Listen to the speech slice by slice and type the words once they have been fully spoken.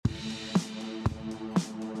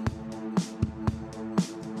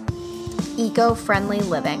eco-friendly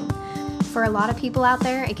living. For a lot of people out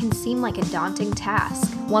there, it can seem like a daunting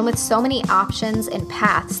task, one with so many options and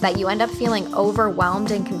paths that you end up feeling overwhelmed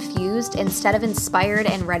and confused instead of inspired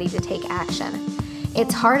and ready to take action.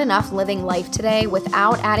 It's hard enough living life today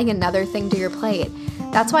without adding another thing to your plate.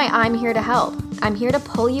 That's why I'm here to help. I'm here to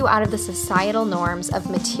pull you out of the societal norms of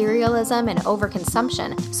materialism and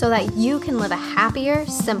overconsumption so that you can live a happier,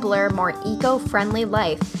 simpler, more eco-friendly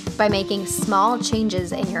life by making small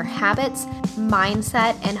changes in your habits,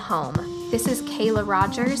 mindset, and home. This is Kayla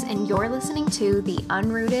Rogers, and you're listening to the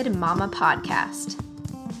Unrooted Mama Podcast.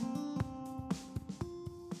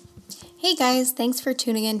 Hey guys, thanks for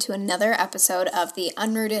tuning in to another episode of the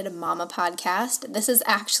Unrooted Mama Podcast. This is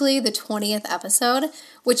actually the 20th episode,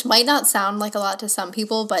 which might not sound like a lot to some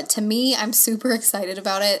people, but to me, I'm super excited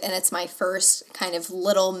about it, and it's my first kind of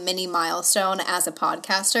little mini milestone as a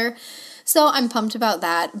podcaster. So I'm pumped about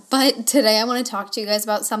that, but today I want to talk to you guys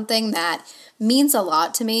about something that means a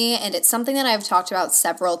lot to me, and it's something that I've talked about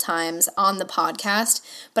several times on the podcast,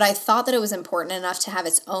 but I thought that it was important enough to have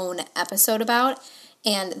its own episode about.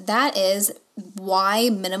 And that is why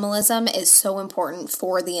minimalism is so important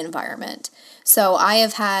for the environment. So I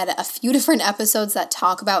have had a few different episodes that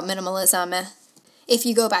talk about minimalism. If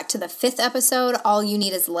you go back to the 5th episode, All You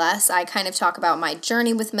Need Is Less, I kind of talk about my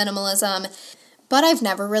journey with minimalism, but I've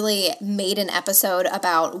never really made an episode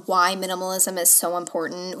about why minimalism is so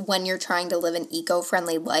important when you're trying to live an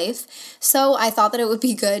eco-friendly life. So I thought that it would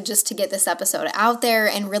be good just to get this episode out there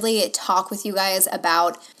and really talk with you guys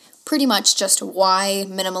about pretty much just why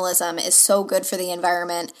minimalism is so good for the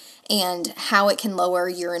environment and how it can lower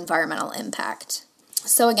your environmental impact.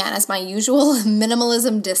 So again, as my usual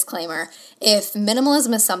minimalism disclaimer, if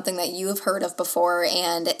minimalism is something that you have heard of before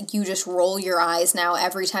and you just roll your eyes now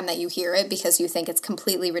every time that you hear it because you think it's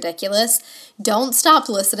completely ridiculous, don't stop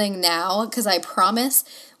listening now, because I promise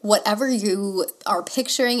whatever you are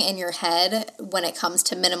picturing in your head when it comes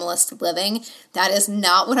to minimalist living, that is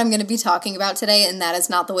not what I'm going to be talking about today, and that is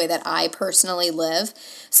not the way that I personally live.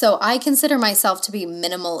 So I consider myself to be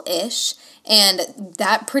minimal-ish, and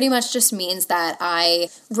that pretty much just means that I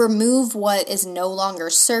remove what is no longer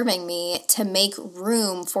serving me to make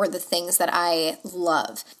room for the things that I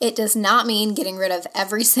love. It does not mean getting rid of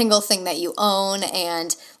every single thing that you own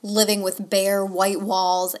and living with bare white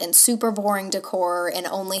walls and super boring decor and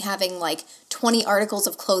only having like 20 articles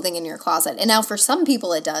of clothing in your closet. And now for some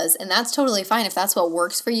people it does, and that's totally fine. If that's what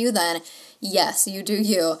works for you, then yes, you do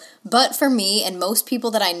you. But for me and most people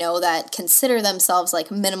that I know that consider themselves like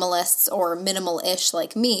minimalists or minimal-ish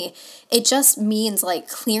like me, it just means like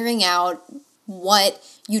clearing out what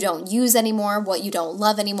you don't use anymore, what you don't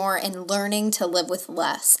love anymore, and learning to live with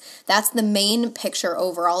less. That's the main picture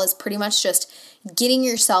overall, is pretty much just getting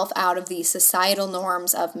yourself out of the societal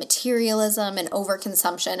norms of materialism and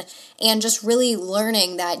overconsumption and just really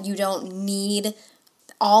learning that you don't need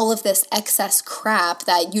all of this excess crap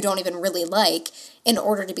that you don't even really like in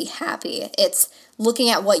order to be happy. It's looking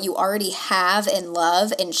at what you already have and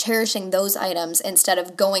love and cherishing those items instead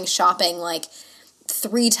of going shopping like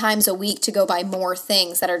 3 times a week to go buy more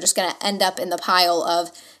things that are just going to end up in the pile of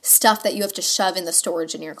stuff that you have to shove in the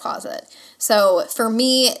storage in your closet. So for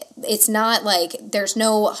me, it's not like there's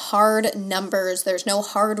no hard numbers, there's no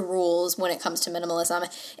hard rules when it comes to minimalism.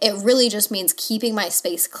 It really just means keeping my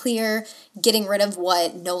space clear, getting rid of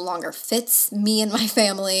what no longer fits me and my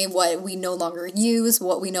family, what we no longer use,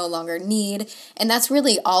 what we no longer need, and that's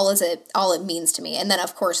really all it means to me. And then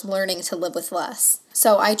of course, learning to live with less.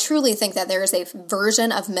 So I truly think that there is a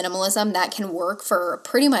version of minimalism that can work for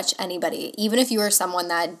pretty much anybody, even if you are someone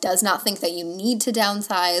that does not think that you need to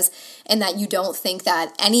downsize and that you don't think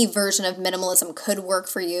that any version of minimalism could work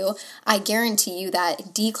for you. I guarantee you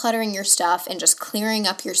that decluttering your stuff and just clearing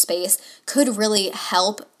up your space could really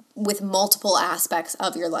help with multiple aspects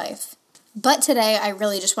of your life. But today, I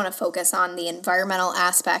really just want to focus on the environmental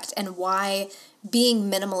aspect and why being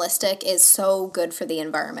minimalistic is so good for the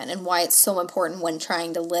environment and why it's so important when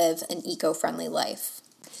trying to live an eco-friendly life.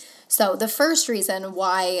 So the first reason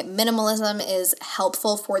why minimalism is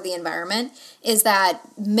helpful for the environment is that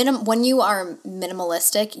when you are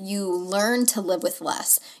minimalistic, you learn to live with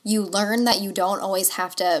less. You learn that you don't always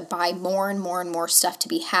have to buy more and more and more stuff to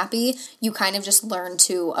be happy. You kind of just learn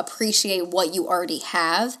to appreciate what you already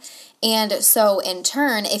have. And so in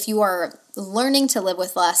turn, if you are learning to live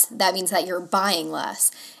with less, that means that you're buying less.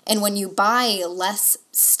 And when you buy less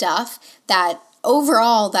stuff that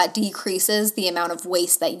overall that decreases the amount of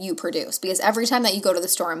waste that you produce, because every time that you go to the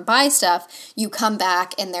store and buy stuff, you come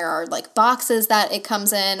back and there are like boxes that it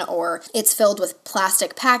comes in, or it's filled with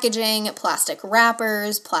plastic packaging, plastic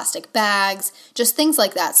wrappers, plastic bags, just things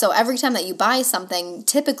like that. So every time that you buy something,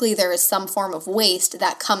 typically there is some form of waste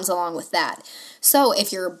that comes along with that. So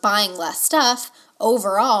if you're buying less stuff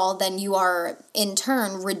overall, then you are in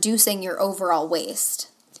turn reducing your overall waste.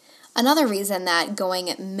 Another reason that going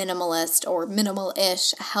minimalist or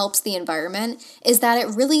minimal-ish helps the environment is that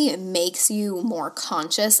it really makes you more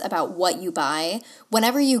conscious about what you buy.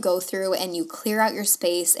 Whenever you go through and you clear out your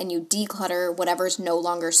space and you declutter whatever's no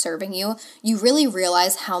longer serving you, you really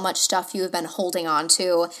realize how much stuff you have been holding on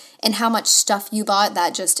to and how much stuff you bought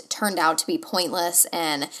that just turned out to be pointless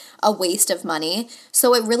and a waste of money.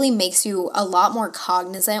 So it really makes you a lot more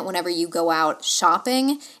cognizant whenever you go out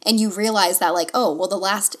shopping and you realize that like, oh, well, the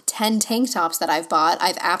last 10 tank tops that I've bought,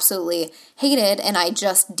 I've absolutely hated, and I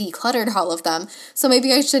just decluttered all of them. So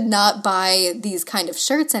maybe I should not buy these kind of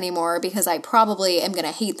shirts anymore because I probably am going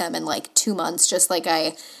to hate them in like 2 months, just like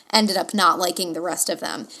I ended up not liking the rest of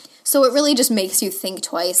them. So it really just makes you think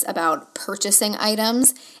twice about purchasing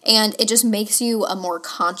items, and it just makes you a more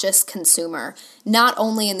conscious consumer, not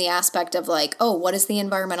only in the aspect of like, oh, what is the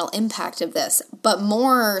environmental impact of this, but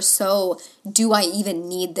more so, do I even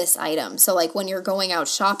need this item? So like when you're going out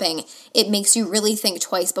shopping, it makes you really think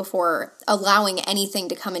twice before allowing anything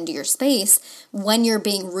to come into your space when you're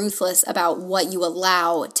being ruthless about what you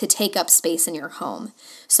allow to take up space in your home.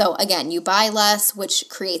 So again, you buy less, which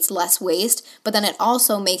creates less waste, but then it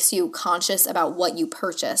also makes you conscious about what you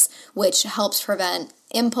purchase, which helps prevent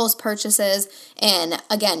impulse purchases, and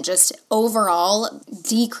again, just overall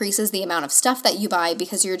decreases the amount of stuff that you buy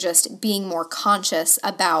because you're just being more conscious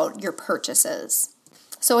about your purchases.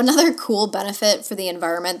 So another cool benefit for the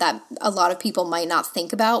environment that a lot of people might not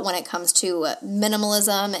think about when it comes to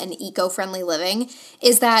minimalism and eco-friendly living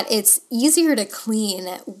is that it's easier to clean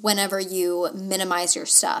whenever you minimize your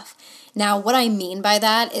stuff. Now, what I mean by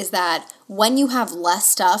that is that when you have less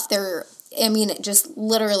stuff, just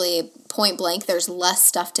literally point blank, there's less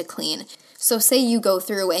stuff to clean. So say you go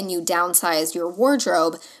through and you downsize your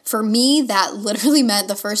wardrobe. For me, that literally meant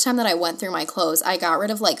the first time that I went through my clothes, I got rid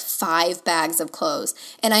of like 5 bags of clothes.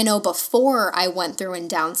 And I know before I went through and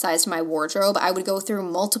downsized my wardrobe, I would go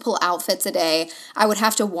through multiple outfits a day. I would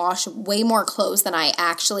have to wash way more clothes than I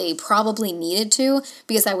actually probably needed to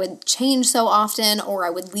because I would change so often, or I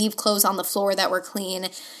would leave clothes on the floor that were clean.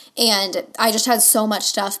 And I just had so much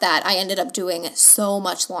stuff that I ended up doing so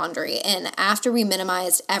much laundry. And after we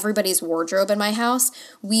minimized everybody's wardrobe in my house,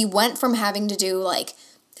 we went from having to do like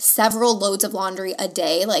several loads of laundry a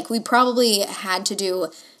day. Like we probably had to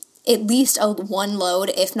do at least one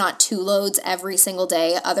load, if not 2 loads every single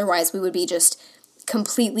day. Otherwise, we would be just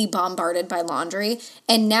completely bombarded by laundry.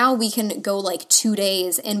 And now we can go like 2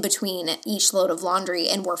 days in between each load of laundry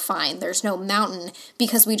and we're fine. There's no mountain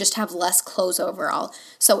because we just have less clothes overall.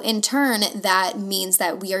 So in turn, that means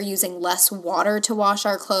that we are using less water to wash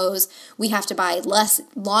our clothes. We have to buy less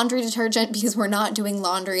laundry detergent because we're not doing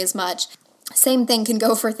laundry as much. Same thing can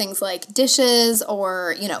go for things like dishes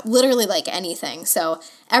or, literally like anything. So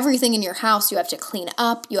everything in your house, you have to clean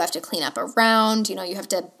up. You have to clean up around, you have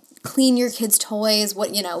to clean your kids' toys,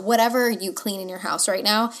 whatever you clean in your house right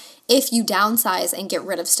now. If you downsize and get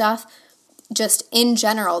rid of stuff, just in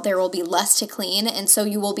general, there will be less to clean, and so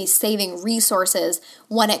you will be saving resources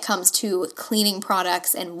when it comes to cleaning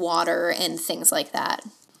products and water and things like that.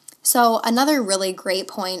 So another really great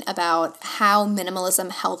point about how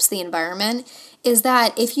minimalism helps the environment is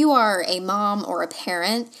that if you are a mom or a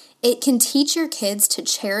parent, it can teach your kids to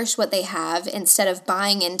cherish what they have instead of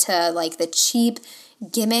buying into like the cheap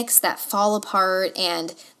gimmicks that fall apart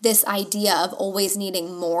and this idea of always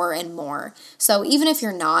needing more and more. So even if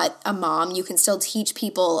you're not a mom, you can still teach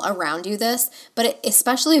people around you this, but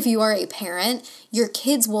especially if you are a parent, your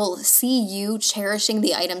kids will see you cherishing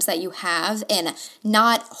the items that you have and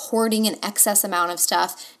not hoarding an excess amount of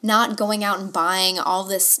stuff, not going out and buying all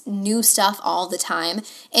this new stuff all the time.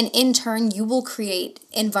 And in turn, you will create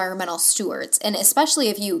environmental stewards. And especially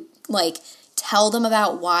if you tell them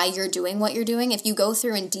about why you're doing what you're doing. If you go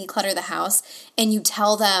through and declutter the house and you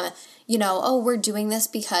tell them, oh, we're doing this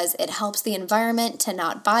because it helps the environment to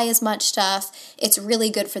not buy as much stuff. It's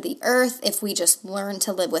really good for the earth if we just learn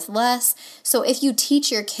to live with less. So if you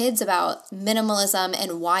teach your kids about minimalism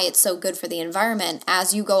and why it's so good for the environment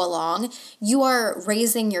as you go along, you are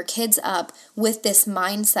raising your kids up with this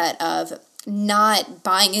mindset of not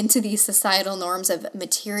buying into these societal norms of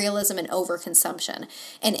materialism and overconsumption.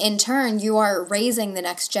 And in turn, you are raising the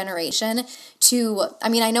next generation to,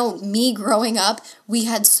 I know me growing up, we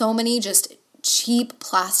had so many just cheap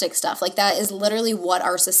plastic stuff. Like that is literally what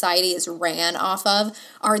our society is ran off of,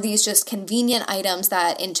 are these just convenient items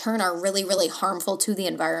that in turn are really, really harmful to the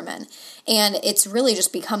environment. And it's really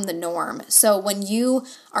just become the norm. So when you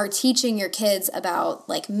are teaching your kids about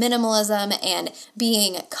like minimalism and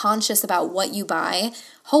being conscious about what you buy,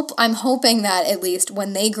 I'm hoping that at least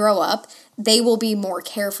when they grow up, they will be more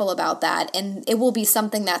careful about that, and it will be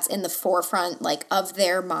something that's in the forefront like of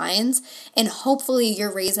their minds. And hopefully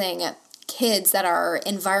you're raising kids that are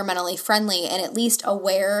environmentally friendly and at least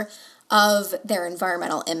aware of their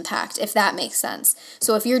environmental impact, if that makes sense.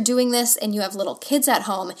 So if you're doing this and you have little kids at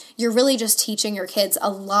home, you're really just teaching your kids a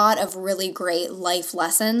lot of really great life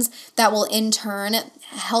lessons that will in turn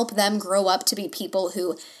help them grow up to be people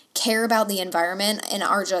who care about the environment and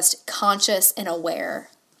are just conscious and aware.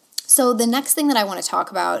 So the next thing that I want to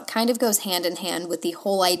talk about kind of goes hand in hand with the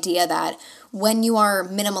whole idea that when you are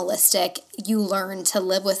minimalistic, you learn to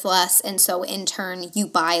live with less, and so in turn you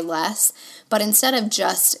buy less. But instead of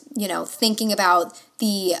just, thinking about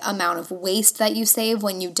the amount of waste that you save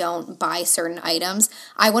when you don't buy certain items,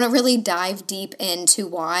 I want to really dive deep into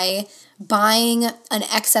why buying an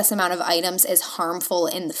excess amount of items is harmful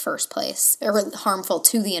in the first place, or harmful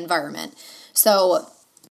to the environment. So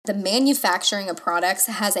the manufacturing of products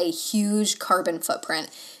has a huge carbon footprint.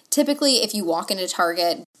 Typically, if you walk into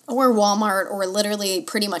Target or Walmart or literally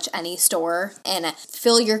pretty much any store and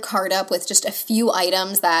fill your cart up with just a few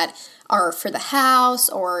items that are for the house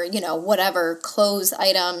or, whatever, clothes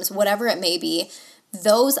items, whatever it may be,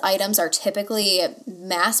 those items are typically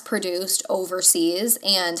mass-produced overseas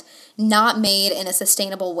and not made in a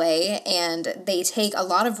sustainable way, and they take a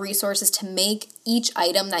lot of resources to make each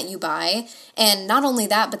item that you buy. And not only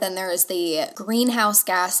that, but then there is the greenhouse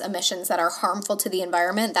gas emissions that are harmful to the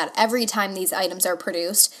environment, that every time these items are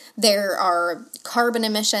produced, there are carbon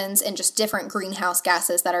emissions and just different greenhouse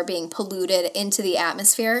gases that are being polluted into the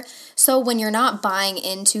atmosphere. So when you're not buying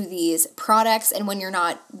into these products and when you're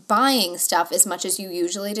not buying stuff as much as you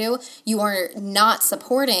usually do, you are not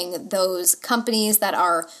supporting those companies that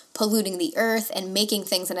are polluting the earth and making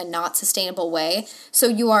things in a not sustainable way. So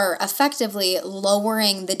you are effectively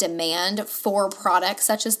lowering the demand for products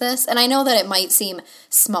such as this. And I know that it might seem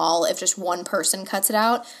small if just one person cuts it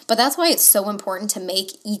out, but that's why it's so important to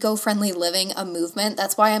make eco-friendly living a movement.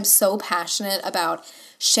 That's why I'm so passionate about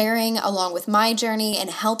sharing along with my journey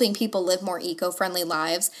and helping people live more eco-friendly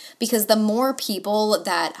lives, because the more people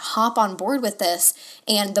that hop on board with this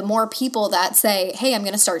and the more people that say, hey, I'm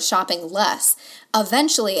going to start shopping less,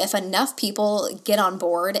 eventually, if enough people get on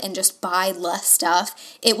board and just buy less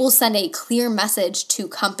stuff, it will send a clear message to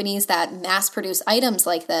companies that mass produce items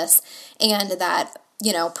like this and that,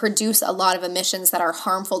 produce a lot of emissions that are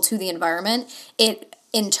harmful to the environment. It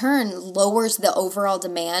in turn lowers the overall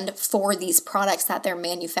demand for these products that they're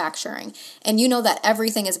manufacturing. And you know that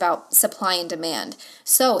everything is about supply and demand.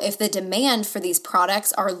 So if the demand for these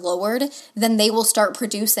products are lowered, then they will start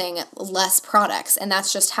producing less products. And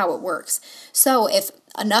that's just how it works. So if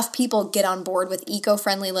enough people get on board with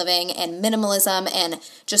eco-friendly living and minimalism and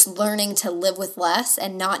just learning to live with less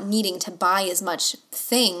and not needing to buy as much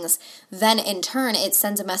things, then in turn it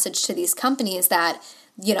sends a message to these companies that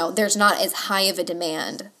there's not as high of a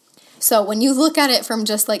demand. So when you look at it from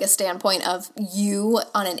just like a standpoint of you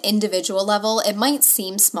on an individual level, it might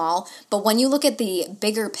seem small, but when you look at the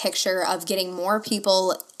bigger picture of getting more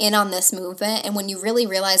people in on this movement, and when you really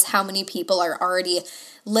realize how many people are already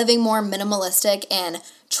living more minimalistic and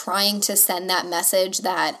trying to send that message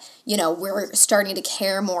that, we're starting to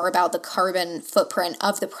care more about the carbon footprint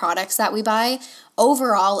of the products that we buy,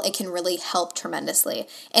 overall, it can really help tremendously.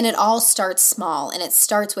 And it all starts small, and it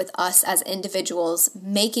starts with us as individuals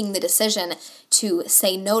making the decision to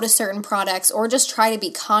say no to certain products or just try to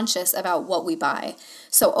be conscious about what we buy.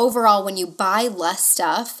 So overall, when you buy less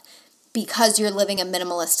stuff, because you're living a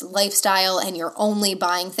minimalist lifestyle and you're only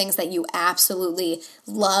buying things that you absolutely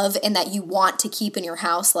love and that you want to keep in your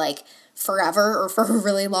house like forever or for a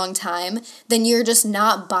really long time, then you're just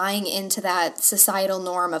not buying into that societal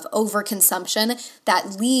norm of overconsumption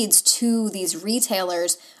that leads to these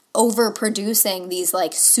retailers overproducing these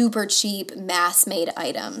like super cheap mass-made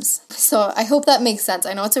items. So I hope that makes sense.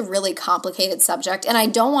 I know it's a really complicated subject, and I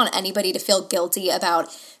don't want anybody to feel guilty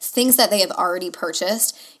about things that they have already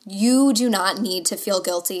purchased. You do not need to feel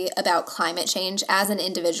guilty about climate change as an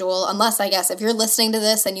individual, unless, I guess, if you're listening to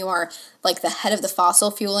this and you are like the head of the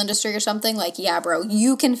fossil fuel industry or something, like, yeah, bro,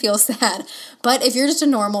 you can feel sad. But if you're just a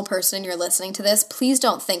normal person and you're listening to this, please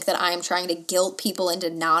don't think that I'm trying to guilt people into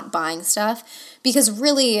not buying stuff, because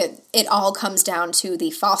really it all comes down to the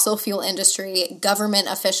fossil fuel industry, government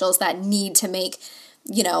officials that need to make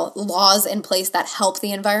laws in place that help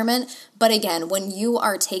the environment. But again, when you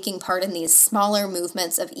are taking part in these smaller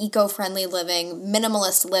movements of eco-friendly living,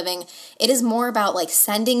 minimalist living, it is more about like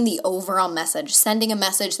sending the overall message, sending a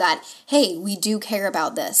message that, hey, we do care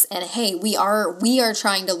about this. And hey, we are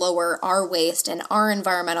trying to lower our waste and our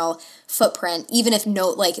environmental footprint, even if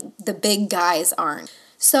the big guys aren't.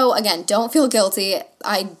 So again, don't feel guilty.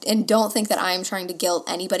 And don't think that I'm trying to guilt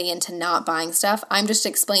anybody into not buying stuff. I'm just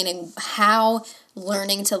explaining how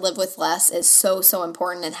learning to live with less is so, so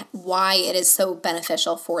important and why it is so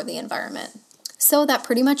beneficial for the environment. So that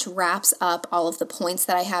pretty much wraps up all of the points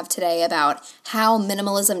that I have today about how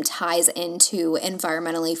minimalism ties into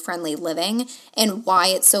environmentally friendly living and why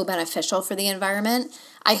it's so beneficial for the environment.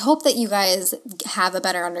 I hope that you guys have a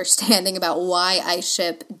better understanding about why I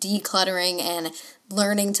ship decluttering and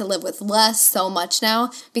learning to live with less so much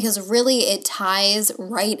now, because really it ties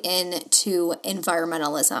right into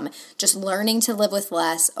environmentalism. Just learning to live with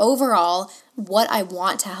less. Overall, what I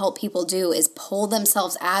want to help people do is pull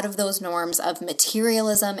themselves out of those norms of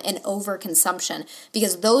materialism and overconsumption,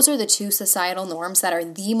 because those are the two societal norms that are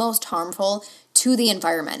the most harmful to the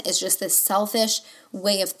environment. It's just this selfish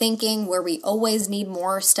way of thinking where we always need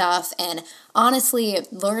more stuff. And honestly,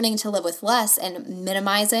 learning to live with less and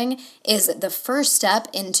minimizing is the first step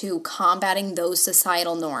into combating those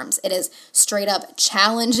societal norms. It is straight up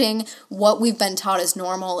challenging what we've been taught as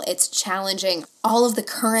normal. It's challenging all of the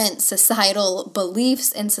current societal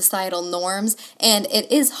beliefs and societal norms. And it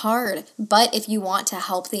is hard, but if you want to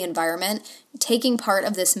help the environment, taking part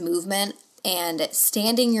of this movement and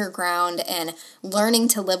standing your ground and learning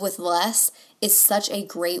to live with less is such a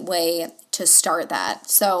great way to start that.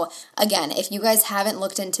 So again, if you guys haven't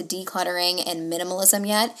looked into decluttering and minimalism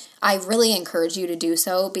yet, I really encourage you to do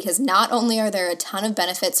so, because not only are there a ton of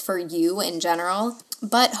benefits for you in general,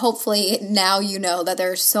 but hopefully now you know that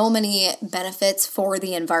there are so many benefits for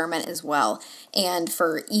the environment as well, and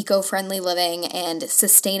for eco-friendly living and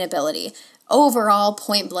sustainability. Overall,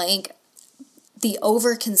 point blank, the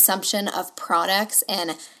overconsumption of products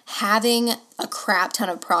and having a crap ton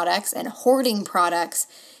of products and hoarding products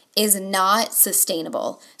is not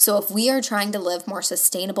sustainable. So if we are trying to live more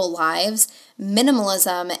sustainable lives,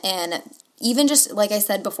 minimalism, and even just like I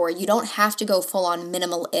said before, you don't have to go full on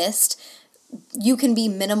minimalist. You can be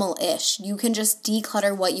minimal-ish. You can just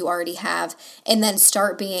declutter what you already have and then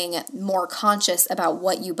start being more conscious about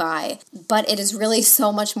what you buy. But it is really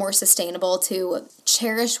so much more sustainable to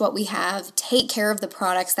cherish what we have, take care of the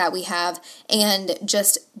products that we have, and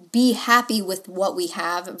just be happy with what we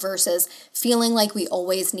have versus feeling like we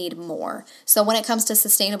always need more. So when it comes to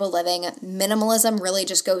sustainable living, minimalism really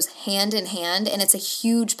just goes hand in hand, and it's a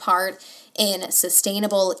huge part in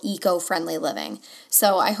sustainable, eco-friendly living.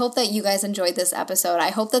 So I hope that you guys enjoyed this episode. I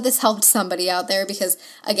hope that this helped somebody out there, because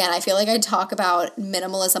again, I feel like I talk about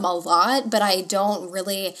minimalism a lot, but I don't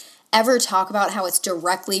really ever talk about how it's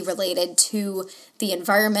directly related to the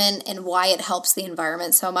environment and why it helps the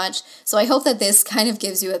environment so much. So I hope that this kind of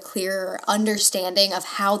gives you a clearer understanding of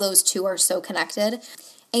how those two are so connected.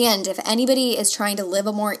 And if anybody is trying to live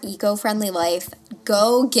a more eco-friendly life,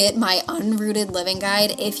 go get my Unrooted Living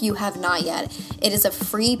Guide if you have not yet. It is a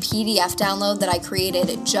free PDF download that I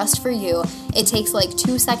created just for you. It takes like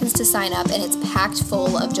 2 seconds to sign up, and it's packed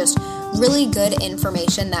full of just really good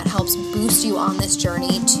information that helps boost you on this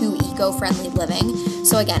journey to eco-friendly living.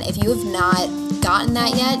 So again, if you have not gotten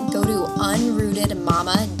that yet, go to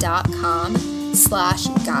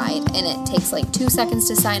unrootedmama.com/guide, and it takes like 2 seconds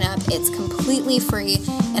to sign up. It's completely free,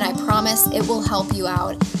 and I promise it will help you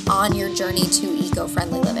out on your journey to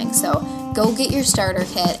eco-friendly living. So go get your starter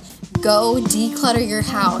kit, go declutter your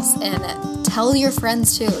house, and tell your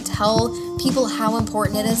friends too. Tell people how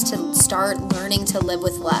important it is to start learning to live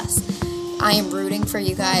with less. I am rooting for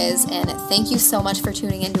you guys, and thank you so much for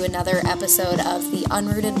tuning into another episode of the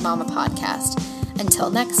Unrooted Mama podcast. Until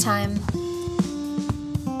next time.